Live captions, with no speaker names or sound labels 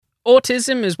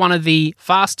Autism is one of the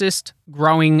fastest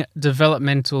growing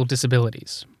developmental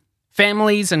disabilities.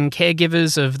 Families and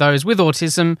caregivers of those with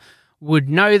autism would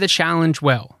know the challenge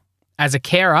well. As a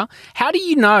carer, how do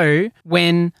you know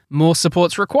when more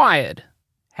support's required?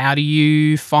 How do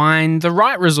you find the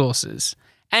right resources?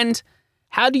 And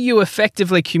how do you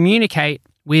effectively communicate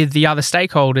with the other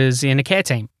stakeholders in a care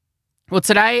team? Well,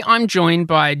 today I'm joined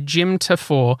by Jim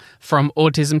Tafur from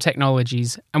Autism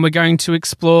Technologies, and we're going to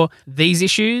explore these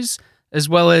issues as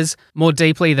well as more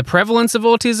deeply the prevalence of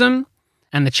autism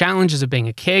and the challenges of being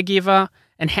a caregiver,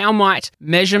 and how might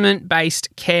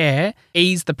measurement-based care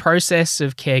ease the process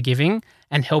of caregiving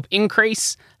and help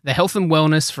increase the health and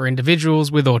wellness for individuals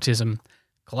with autism.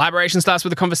 Collaboration starts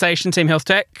with a conversation, Team Health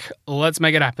Tech. Let's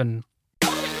make it happen.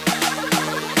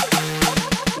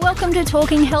 Welcome to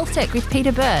Talking Health Tech with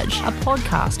Peter Burge, a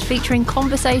podcast featuring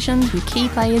conversations with key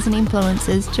players and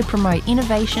influencers to promote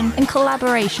innovation and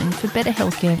collaboration for better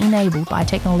healthcare enabled by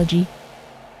technology.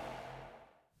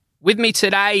 With me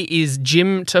today is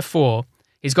Jim Tafur.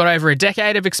 He's got over a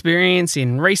decade of experience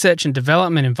in research and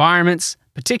development environments,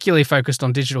 particularly focused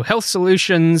on digital health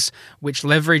solutions, which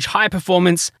leverage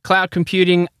high-performance cloud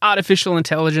computing, artificial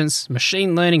intelligence,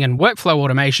 machine learning, and workflow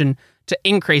automation to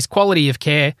increase quality of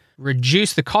care,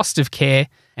 reduce the cost of care,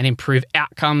 and improve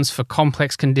outcomes for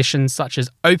complex conditions such as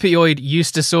opioid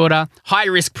use disorder,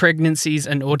 high-risk pregnancies,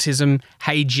 and autism.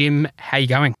 Hey, Jim, how you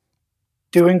going?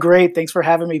 Doing great. Thanks for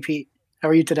having me, Pete. How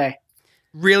are you today?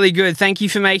 Really good. Thank you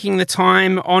for making the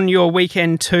time on your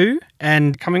weekend too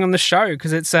and coming on the show,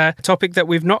 because it's a topic that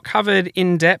we've not covered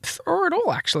in depth or at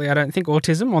all, actually. I don't think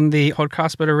autism on the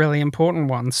podcast, but a really important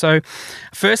one. So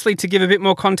firstly, to give a bit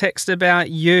more context about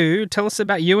you, tell us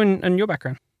about you and your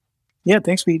background. Yeah,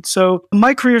 thanks, Pete. So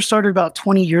my career started about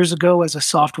 20 years ago as a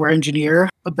software engineer.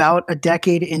 About a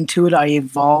decade into it, I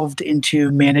evolved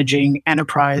into managing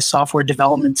enterprise software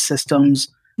development systems,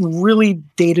 really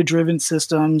data-driven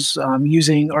systems,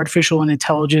 using artificial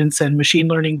intelligence and machine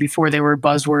learning before they were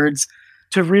buzzwords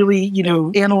to really,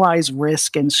 analyze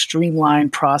risk and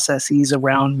streamline processes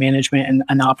around management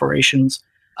and operations.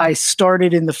 I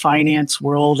started in the finance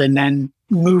world and then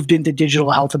moved into digital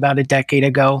health about a decade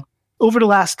ago. Over the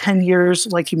last 10 years,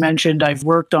 like you mentioned, I've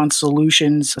worked on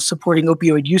solutions supporting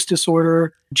opioid use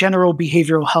disorder, general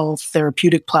behavioral health,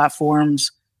 therapeutic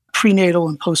platforms, prenatal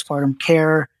and postpartum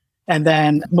care, and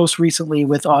then most recently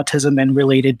with autism and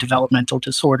related developmental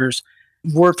disorders.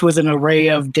 Worked with an array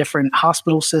of different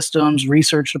hospital systems,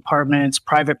 research departments,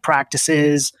 private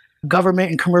practices, government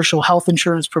and commercial health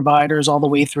insurance providers, all the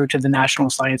way through to the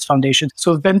National Science Foundation.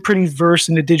 So I've been pretty versed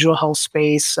in the digital health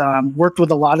space, worked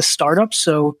with a lot of startups.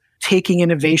 So taking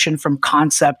innovation from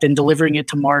concept and delivering it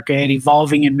to market,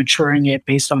 evolving and maturing it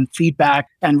based on feedback,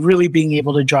 and really being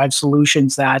able to drive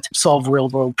solutions that solve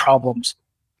real-world problems.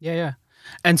 Yeah.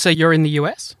 And so you're in the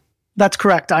US? That's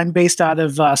correct. I'm based out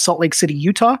of Salt Lake City,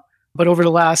 Utah. But over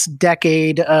the last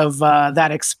decade of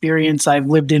that experience, I've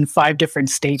lived in 5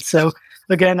 different states. So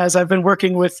again, as I've been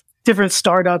working with different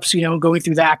startups, going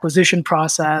through the acquisition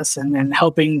process and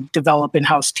helping develop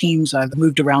in-house teams, I've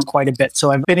moved around quite a bit.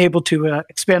 So I've been able to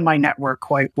expand my network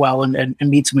quite well and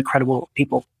meet some incredible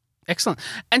people. Excellent.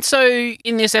 And so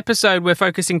in this episode, we're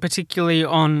focusing particularly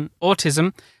on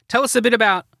autism. Tell us a bit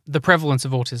about the prevalence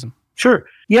of autism. Sure.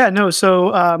 Yeah, no.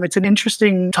 So it's an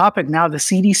interesting topic now. The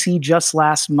CDC just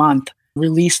last month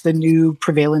released the new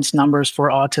prevalence numbers for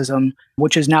autism,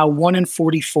 which is now 1 in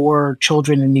 44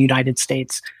 children in the United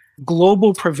States.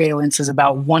 Global prevalence is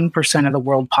about 1% of the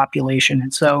world population.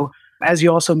 And so, as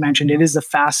you also mentioned, it is the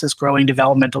fastest growing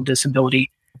developmental disability.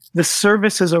 The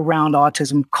services around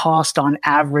autism cost on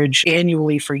average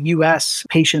annually for U.S.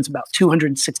 patients about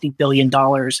 $260 billion.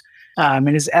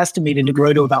 And is estimated to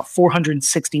grow to about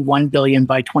 $461 billion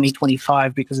by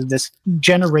 2025 because of this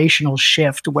generational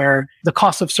shift where the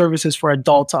cost of services for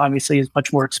adults obviously is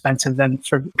much more expensive than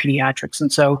for pediatrics.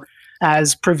 And so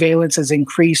as prevalence has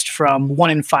increased from 1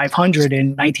 in 500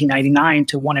 in 1999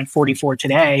 to 1 in 44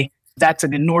 today, that's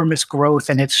an enormous growth,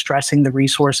 and it's stressing the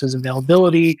resources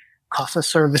availability, cost of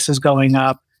services going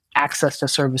up, access to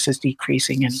services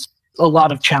decreasing, and a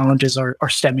lot of challenges are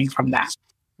stemming from that.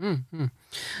 Mm-hmm.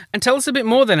 And tell us a bit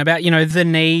more then about, the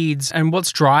needs and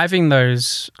what's driving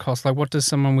those costs. Like, what does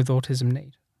someone with autism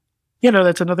need?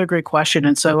 That's another great question.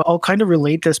 And so I'll kind of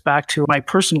relate this back to my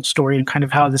personal story and kind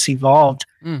of how this evolved.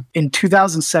 In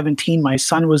 2017, my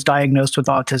son was diagnosed with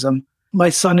autism. My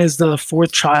son is the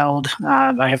 4th child.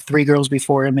 I have 3 girls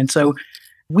before him. And so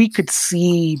we could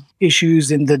see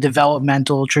issues in the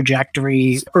developmental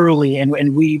trajectory early.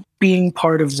 And we, being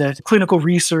part of the clinical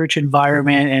research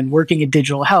environment and working in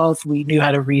digital health, we knew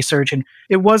how to research. And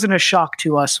it wasn't a shock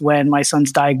to us when my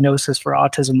son's diagnosis for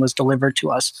autism was delivered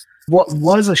to us. What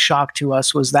was a shock to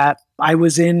us was that I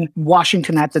was in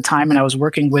Washington at the time and I was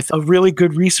working with a really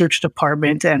good research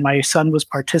department, and my son was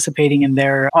participating in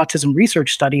their autism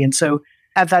research study. And so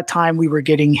at that time, we were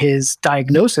getting his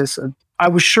diagnosis. I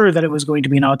was sure that it was going to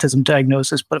be an autism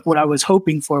diagnosis, but what I was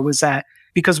hoping for was that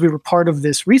because we were part of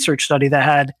this research study that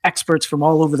had experts from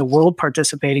all over the world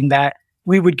participating, that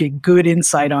we would get good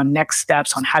insight on next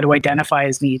steps on how to identify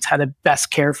his needs, how to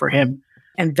best care for him.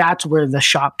 And that's where the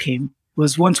shock came,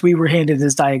 was once we were handed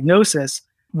his diagnosis,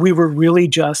 we were really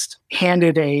just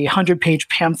handed a 100-page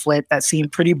pamphlet that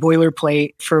seemed pretty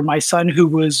boilerplate for my son, who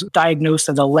was diagnosed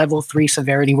at a level 3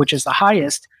 severity, which is the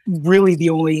highest. Really, the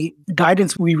only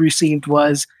guidance we received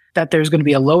was that there's going to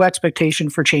be a low expectation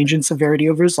for change in severity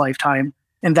over his lifetime,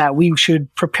 and that we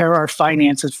should prepare our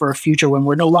finances for a future when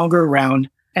we're no longer around,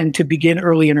 and to begin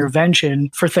early intervention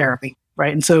for therapy,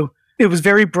 right? And so it was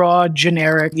very broad,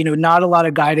 generic, not a lot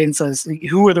of guidance as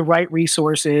who are the right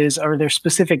resources, are there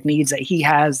specific needs that he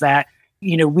has that,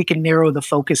 we can narrow the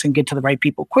focus and get to the right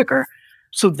people quicker.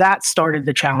 So that started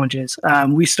the challenges.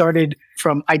 We started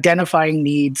from identifying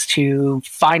needs to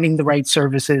finding the right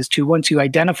services to, once you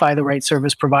identify the right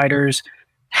service providers,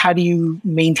 how do you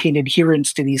maintain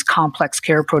adherence to these complex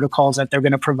care protocols that they're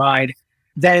going to provide?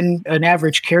 Then an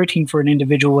average care team for an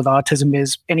individual with autism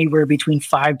is anywhere between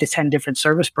 5 to 10 different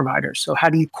service providers. So how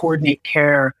do you coordinate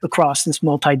care across this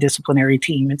multidisciplinary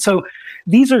team? And so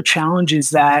these are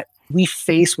challenges that we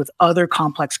face with other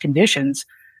complex conditions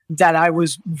that I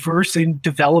was versed in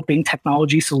developing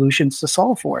technology solutions to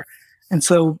solve for. And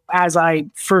so as I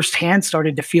firsthand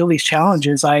started to feel these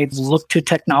challenges, I looked to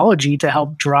technology to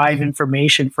help drive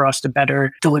information for us to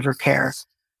better deliver care.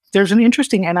 There's an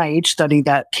interesting NIH study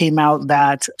that came out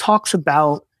that talks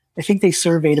about, I think they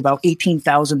surveyed about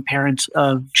 18,000 parents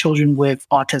of children with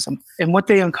autism. And what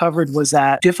they uncovered was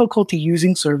that difficulty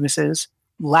using services,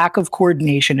 lack of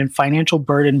coordination, and financial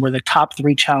burden were the top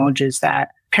 3 challenges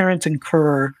that parents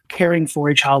incur caring for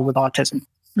a child with autism.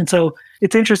 And so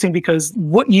it's interesting because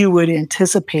what you would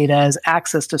anticipate as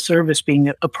access to service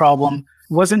being a problem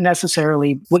wasn't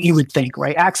necessarily what you would think,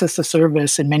 right? Access to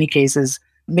service in many cases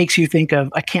makes you think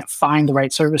of, I can't find the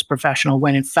right service professional,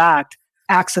 when in fact,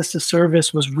 access to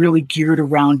service was really geared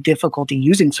around difficulty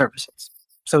using services.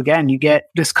 So again, you get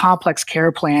this complex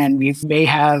care plan. We may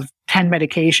have 10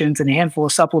 medications and a handful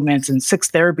of supplements and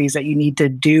 6 therapies that you need to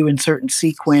do in certain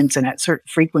sequence and at certain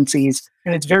frequencies.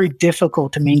 And it's very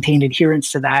difficult to maintain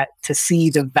adherence to that, to see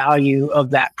the value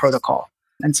of that protocol.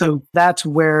 And so that's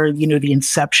where, the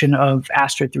inception of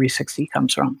Astrid360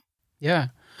 comes from. Yeah.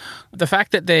 The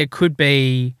fact that there could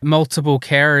be multiple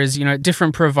carers,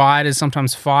 different providers,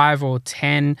 sometimes 5 or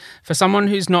 10, for someone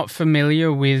who's not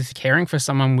familiar with caring for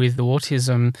someone with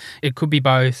autism, it could be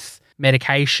both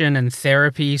medication and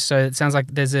therapy. So it sounds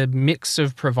like there's a mix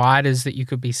of providers that you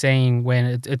could be seeing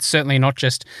when it's certainly not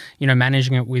just,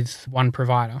 managing it with one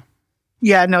provider.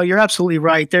 Yeah, no, you're absolutely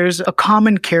right. There's a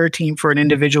common care team for an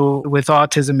individual with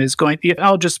autism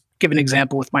I'll just give an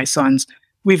example with my sons.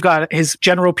 We've got his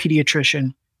general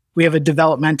pediatrician. We have a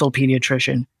developmental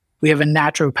pediatrician. We have a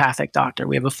naturopathic doctor.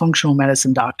 We have a functional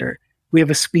medicine doctor. We have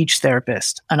a speech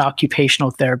therapist, an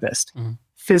occupational therapist,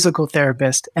 physical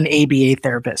therapist, an ABA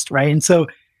therapist, right? And so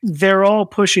they're all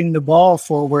pushing the ball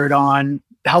forward on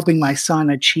helping my son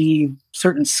achieve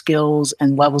certain skills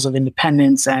and levels of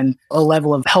independence and a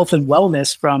level of health and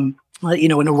wellness from,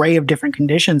 an array of different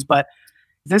conditions. But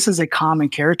this is a common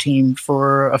care team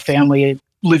for a family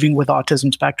living with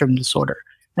autism spectrum disorder.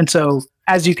 And so,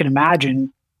 as you can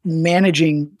imagine,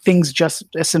 managing things just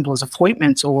as simple as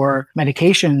appointments or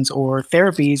medications or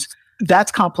therapies,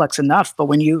 that's complex enough. But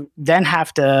when you then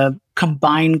have to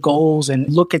combine goals and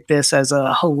look at this as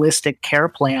a holistic care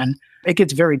plan, it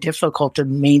gets very difficult to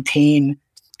maintain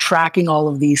tracking all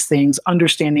of these things,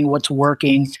 understanding what's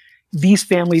working. These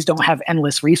families don't have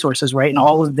endless resources, right? And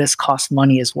all of this costs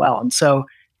money as well. And so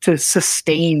to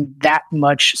sustain that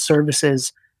much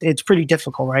services, it's pretty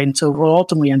difficult, right? And so what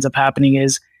ultimately ends up happening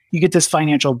is you get this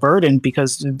financial burden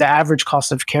because the average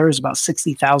cost of care is about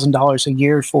 $60,000 a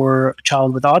year for a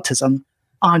child with autism,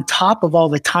 on top of all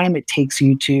the time it takes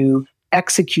you to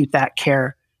execute that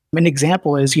care. An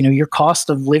example is, your cost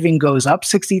of living goes up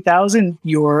 $60,000,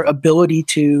 your ability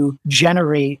to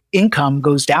generate income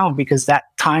goes down because that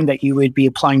time that you would be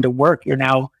applying to work, you're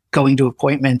now going to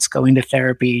appointments, going to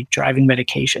therapy, driving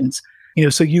medications.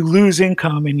 So you lose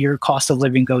income and your cost of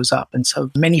living goes up. And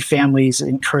so many families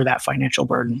incur that financial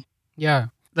burden. Yeah.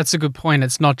 That's a good point.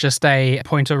 It's not just a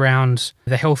point around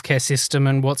the healthcare system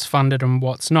and what's funded and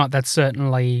what's not. That's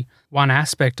certainly one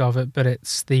aspect of it, but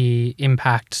it's the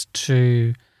impact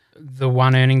to the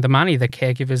one earning the money, the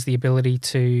caregivers, the ability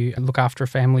to look after a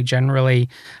family generally.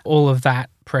 All of that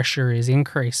pressure is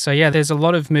increased. So yeah, there's a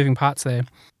lot of moving parts there.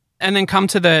 And then come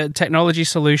to the technology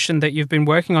solution that you've been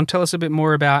working on. Tell us a bit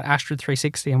more about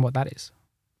Astrid360 and what that is.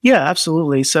 Yeah,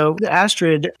 absolutely. So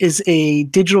Astrid is a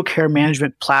digital care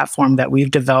management platform that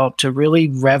we've developed to really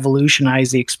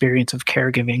revolutionize the experience of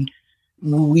caregiving.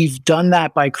 We've done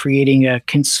that by creating a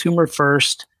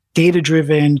consumer-first,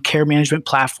 data-driven care management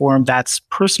platform that's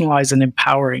personalized and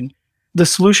empowering. The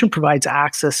solution provides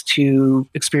access to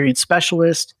experienced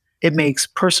specialists. It makes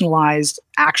personalized,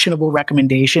 actionable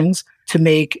recommendations to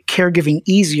make caregiving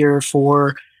easier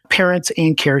for parents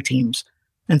and care teams.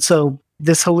 And so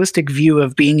this holistic view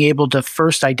of being able to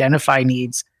first identify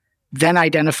needs, then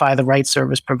identify the right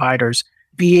service providers,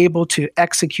 be able to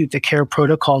execute the care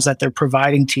protocols that they're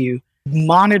providing to you,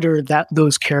 monitor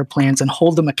those care plans and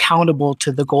hold them accountable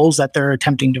to the goals that they're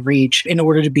attempting to reach in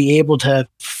order to be able to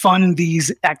fund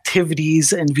these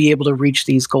activities and be able to reach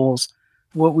these goals.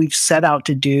 What we've set out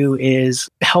to do is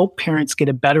help parents get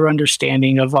a better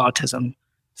understanding of autism,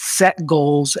 set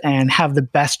goals, and have the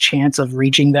best chance of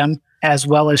reaching them, as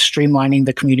well as streamlining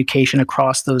the communication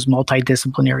across those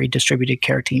multidisciplinary distributed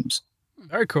care teams.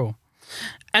 Very cool.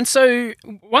 And so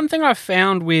one thing I've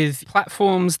found with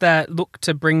platforms that look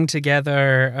to bring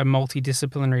together a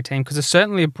multidisciplinary team, because it's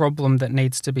certainly a problem that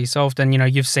needs to be solved, and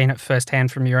you've seen it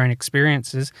firsthand from your own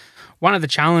experiences. One of the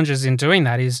challenges in doing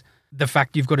that is the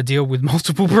fact you've got to deal with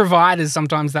multiple providers.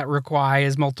 Sometimes that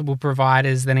requires multiple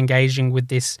providers then engaging with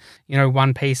this,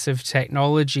 one piece of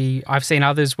technology. I've seen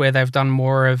others where they've done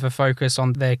more of a focus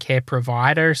on their care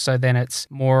provider. So then it's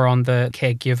more on the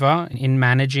caregiver in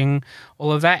managing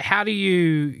all of that. How do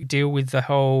you deal with the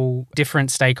whole different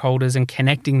stakeholders and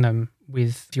connecting them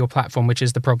with your platform, which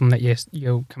is the problem that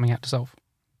you're coming out to solve?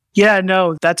 Yeah,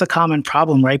 no, that's a common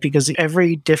problem, right? Because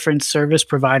every different service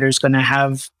provider is going to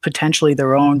have potentially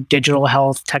their own digital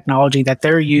health technology that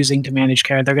they're using to manage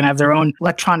care. They're going to have their own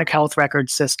electronic health record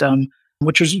system,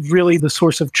 which is really the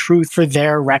source of truth for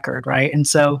their record, right? And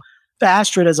so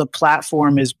Astrid as a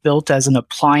platform is built as an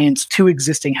appliance to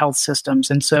existing health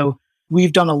systems. And so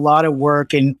we've done a lot of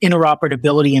work in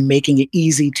interoperability and making it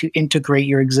easy to integrate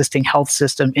your existing health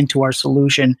system into our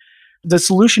solution. The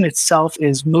solution itself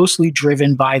is mostly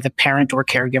driven by the parent or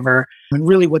caregiver. And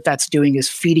really what that's doing is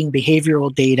feeding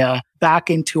behavioral data back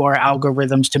into our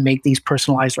algorithms to make these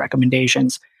personalized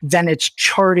recommendations. Then it's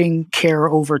charting care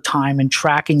over time and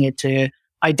tracking it to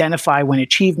identify when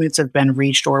achievements have been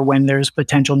reached or when there's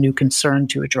potential new concern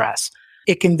to address.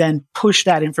 It can then push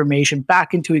that information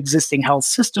back into existing health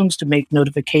systems to make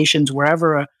notifications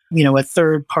wherever a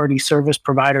third-party service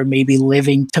provider may be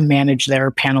living to manage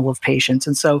their panel of patients.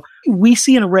 And so we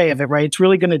see an array of it, right? It's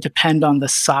really going to depend on the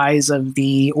size of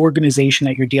the organization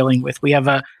that you're dealing with. We have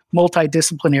a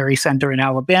multidisciplinary center in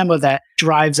Alabama that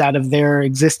drives out of their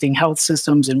existing health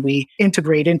systems, and we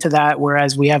integrate into that,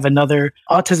 whereas we have another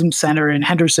autism center in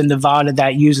Henderson, Nevada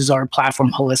that uses our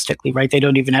platform holistically, right? They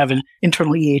don't even have an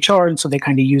internal EHR, and so they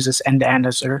kind of use us end-to-end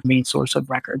as their main source of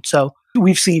record. So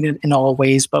we've seen it in all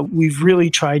ways, but we've really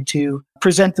tried to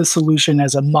present the solution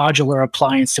as a modular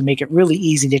appliance to make it really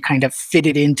easy to kind of fit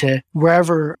it into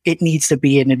wherever it needs to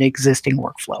be in an existing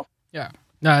workflow. Yeah.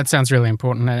 No, that sounds really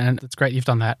important, and it's great you've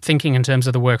done that. Thinking in terms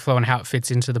of the workflow and how it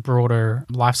fits into the broader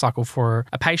life cycle for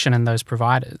a patient and those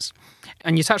providers.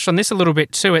 And you touched on this a little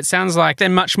bit too. It sounds like they're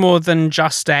much more than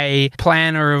just a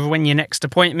planner of when your next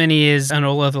appointment is and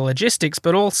all of the logistics,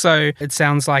 but also it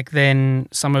sounds like then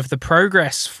some of the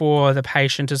progress for the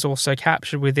patient is also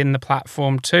captured within the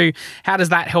platform too. How does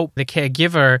that help the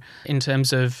caregiver in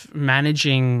terms of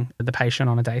managing the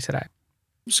patient on a day-to-day?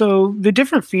 So the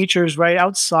different features, right,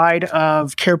 outside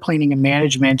of care planning and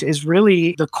management is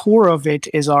really the core of it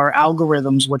is our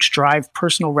algorithms, which drive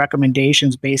personal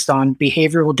recommendations based on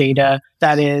behavioral data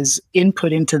that is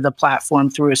input into the platform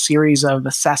through a series of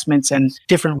assessments and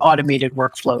different automated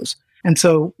workflows. And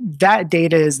so that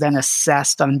data is then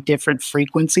assessed on different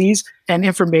frequencies, and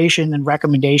information and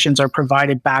recommendations are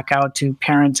provided back out to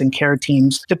parents and care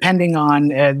teams, depending on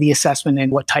the assessment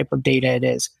and what type of data it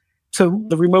is. So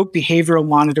the remote behavioral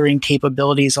monitoring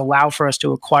capabilities allow for us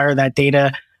to acquire that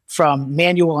data from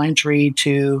manual entry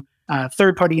to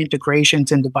third-party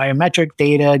integrations into biometric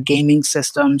data, gaming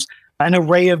systems, an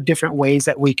array of different ways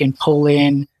that we can pull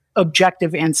in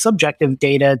objective and subjective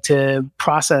data to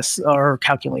process our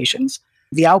calculations.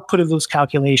 The output of those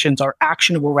calculations are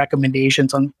actionable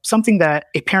recommendations on something that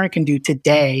a parent can do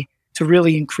today to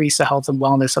really increase the health and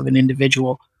wellness of an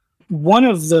individual. one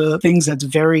of the things that's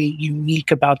very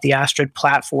unique about the Astrid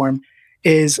platform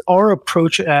is our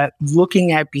approach at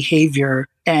looking at behavior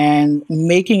and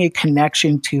making a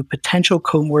connection to potential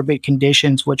comorbid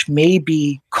conditions which may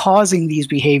be causing these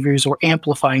behaviors or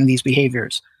amplifying these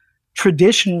behaviors.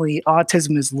 Traditionally,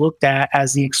 autism is looked at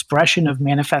as the expression of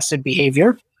manifested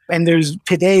behavior, and there's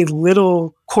today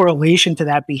little correlation to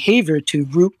that behavior to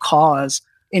root cause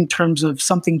in terms of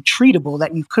something treatable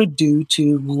that you could do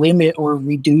to limit or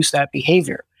reduce that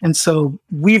behavior. And so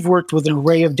we've worked with an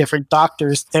array of different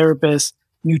doctors, therapists,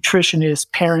 nutritionists,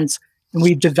 parents, and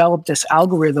we've developed this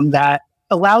algorithm that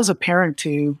allows a parent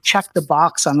to check the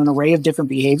box on an array of different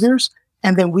behaviors,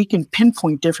 and then we can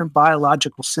pinpoint different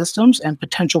biological systems and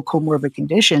potential comorbid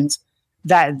conditions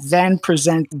that then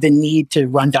present the need to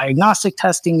run diagnostic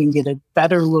testing and get a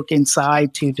better look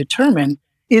inside to determine,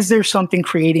 is there something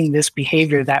creating this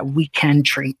behavior that we can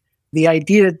treat? The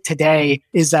idea today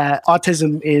is that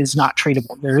autism is not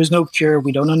treatable. There is no cure.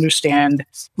 We don't understand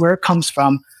where it comes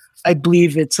from. I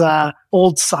believe it's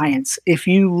old science. If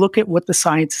you look at what the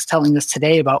science is telling us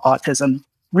today about autism,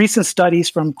 recent studies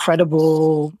from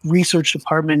credible research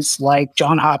departments like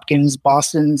Johns Hopkins,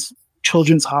 Boston's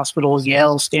Children's Hospital,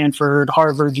 Yale, Stanford,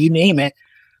 Harvard, you name it,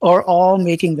 are all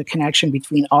making the connection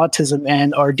between autism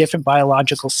and our different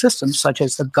biological systems, such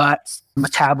as the gut,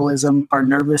 metabolism, our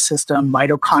nervous system,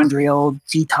 mitochondrial,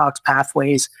 detox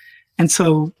pathways. And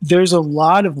so there's a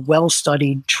lot of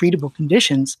well-studied treatable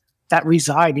conditions that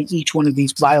reside in each one of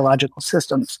these biological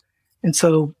systems. And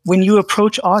so when you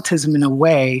approach autism in a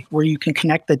way where you can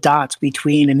connect the dots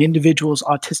between an individual's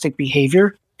autistic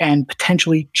behavior and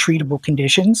potentially treatable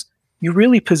conditions, you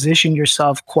really position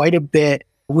yourself quite a bit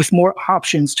with more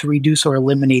options to reduce or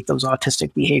eliminate those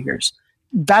autistic behaviors.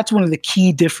 That's one of the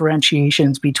key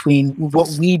differentiations between what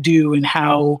we do and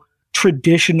how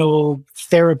traditional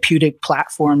therapeutic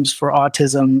platforms for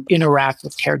autism interact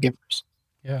with caregivers.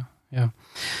 Yeah.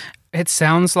 It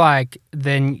sounds like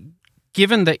then,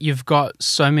 given that you've got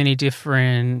so many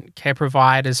different care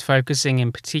providers focusing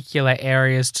in particular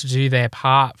areas to do their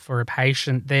part for a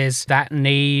patient, there's that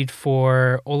need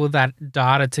for all of that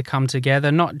data to come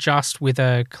together, not just with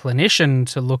a clinician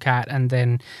to look at and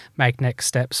then make next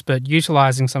steps, but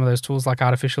utilizing some of those tools like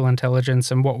artificial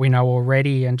intelligence and what we know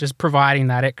already, and just providing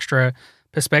that extra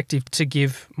perspective to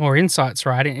give more insights,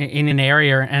 right, in an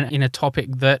area and in a topic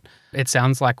that it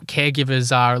sounds like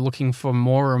caregivers are looking for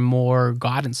more and more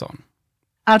guidance on.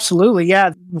 Absolutely.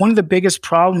 Yeah. One of the biggest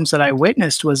problems that I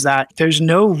witnessed was that there's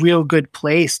no real good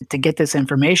place to get this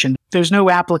information. There's no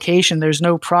application. There's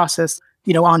no process.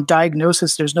 On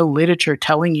diagnosis, there's no literature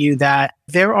telling you that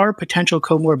there are potential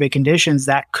comorbid conditions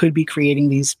that could be creating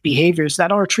these behaviors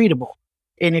that are treatable.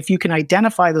 And if you can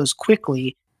identify those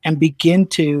quickly and begin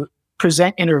to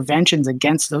present interventions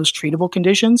against those treatable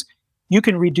conditions, you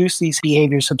can reduce these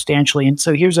behaviors substantially. And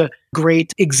so here's a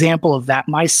great example of that.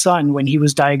 My son, when he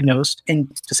was diagnosed in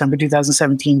December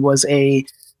 2017, was a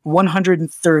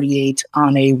 138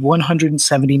 on a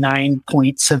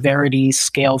 179-point severity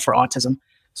scale for autism.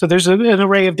 So there's an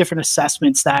array of different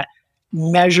assessments that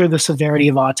measure the severity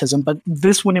of autism, but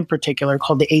this one in particular,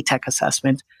 called the ATEC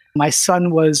assessment, my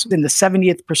son was in the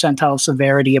 70th percentile of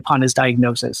severity upon his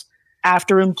diagnosis.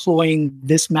 After employing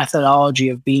this methodology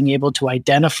of being able to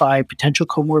identify potential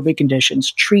comorbid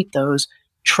conditions, treat those,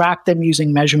 track them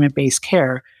using measurement-based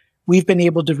care, we've been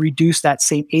able to reduce that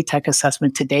same ATEC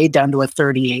assessment today down to a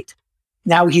 38.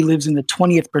 Now he lives in the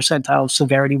 20th percentile of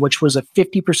severity, which was a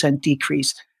 50%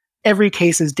 decrease. Every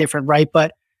case is different, right?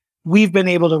 But we've been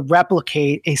able to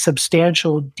replicate a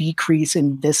substantial decrease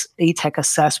in this ATEC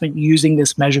assessment using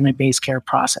this measurement-based care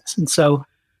process. And so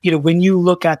when you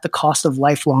look at the cost of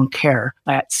lifelong care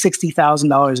at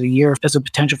 $60,000 a year as a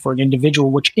potential for an individual,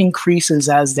 which increases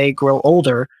as they grow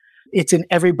older, it's in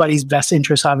everybody's best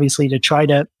interest, obviously, to try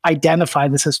to identify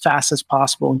this as fast as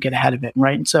possible and get ahead of it,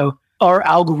 right? And so our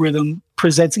algorithm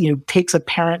takes a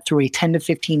parent through a 10 to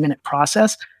 15 minute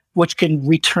process, which can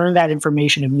return that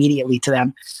information immediately to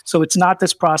them. So it's not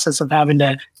this process of having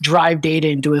to drive data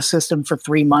into a system for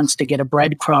 3 months to get a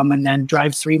breadcrumb and then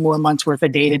drive 3 more months worth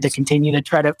of data to continue to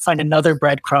try to find another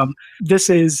breadcrumb. This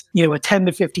is, a 10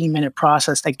 to 15 minute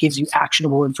process that gives you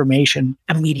actionable information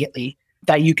immediately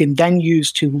that you can then use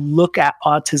to look at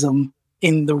autism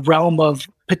in the realm of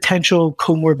potential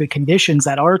comorbid conditions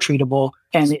that are treatable.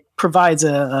 And it provides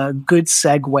a good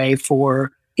segue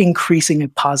for increasing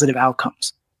positive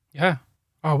outcomes. Yeah.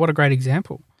 Oh, what a great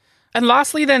example. And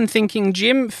lastly then, thinking,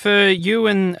 Jim, for you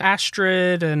and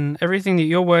Astrid and everything that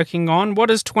you're working on, what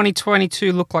does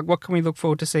 2022 look like? What can we look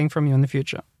forward to seeing from you in the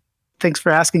future? Thanks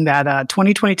for asking that.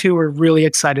 2022, we're really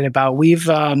excited about. We've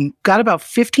got about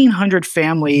 1,500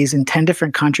 families in 10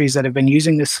 different countries that have been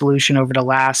using this solution over the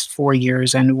last 4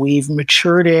 years. And we've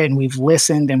matured it and we've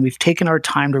listened and we've taken our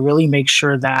time to really make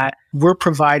sure that we're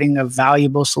providing a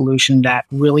valuable solution that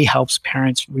really helps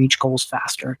parents reach goals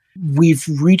faster. We've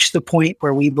reached the point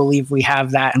where we believe we have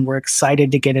that, and we're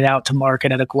excited to get it out to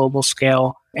market at a global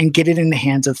scale and get it in the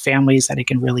hands of families that it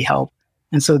can really help.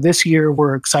 And so this year,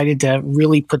 we're excited to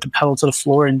really put the pedal to the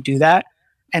floor and do that.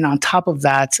 And on top of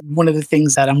that, one of the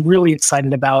things that I'm really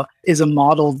excited about is a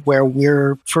model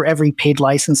where for every paid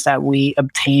license that we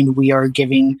obtain, we are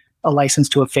giving a license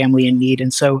to a family in need.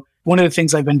 And so one of the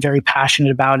things I've been very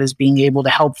passionate about is being able to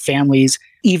help families,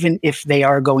 even if they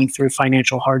are going through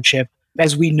financial hardship,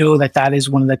 as we know that is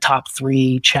one of the top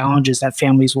 3 challenges that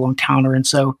families will encounter. And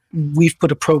so we've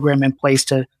put a program in place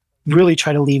to really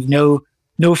try to leave no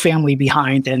family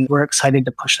behind, and we're excited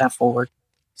to push that forward.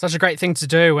 Such a great thing to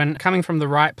do, and coming from the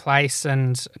right place,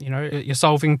 and you're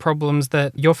solving problems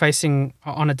that you're facing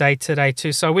on a day-to-day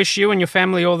too. So I wish you and your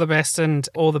family all the best, and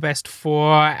all the best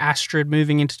for Astrid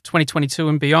moving into 2022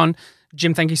 and beyond.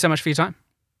 Jim, thank you so much for your time.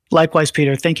 Likewise,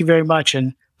 Peter. Thank you very much,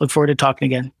 and look forward to talking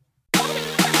again.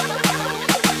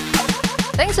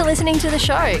 Thanks for listening to the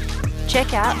show.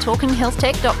 Check out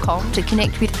talkinghealthtech.com to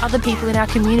connect with other people in our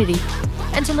community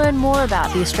and to learn more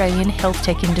about the Australian health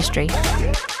tech industry.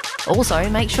 Also,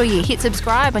 make sure you hit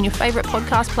subscribe on your favourite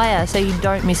podcast player so you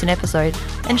don't miss an episode,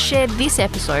 and share this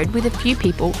episode with a few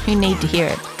people who need to hear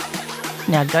it.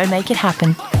 Now go make it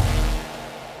happen.